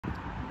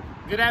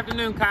Good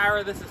afternoon,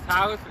 Kyra. This is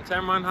Tyler from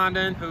Tamron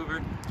Honda in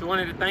Hoover. Just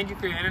wanted to thank you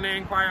for your internet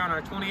inquiry on our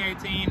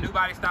 2018 new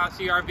body style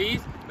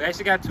CRVs. We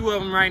actually got two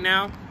of them right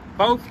now.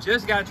 Both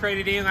just got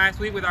traded in last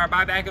week with our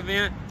buyback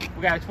event.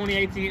 We got a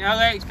 2018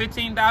 LX,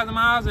 15,000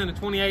 miles, and a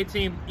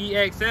 2018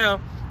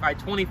 EXL, like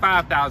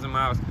 25,000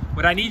 miles.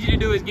 What I need you to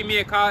do is give me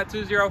a call at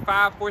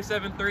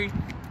 205-473-2245,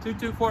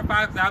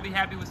 because I'll be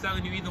happy with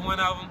selling you either one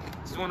of them.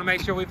 Just want to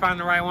make sure we find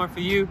the right one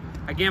for you.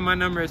 Again, my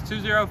number is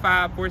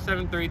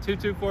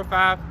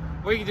 205-473-2245.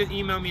 Or you can just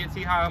email me at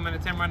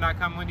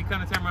Holloman@Tamron.com. When you come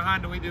to Tamron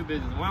Honda, we do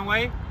business one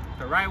way,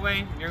 the right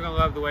way, and you're going to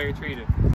love the way you're treated.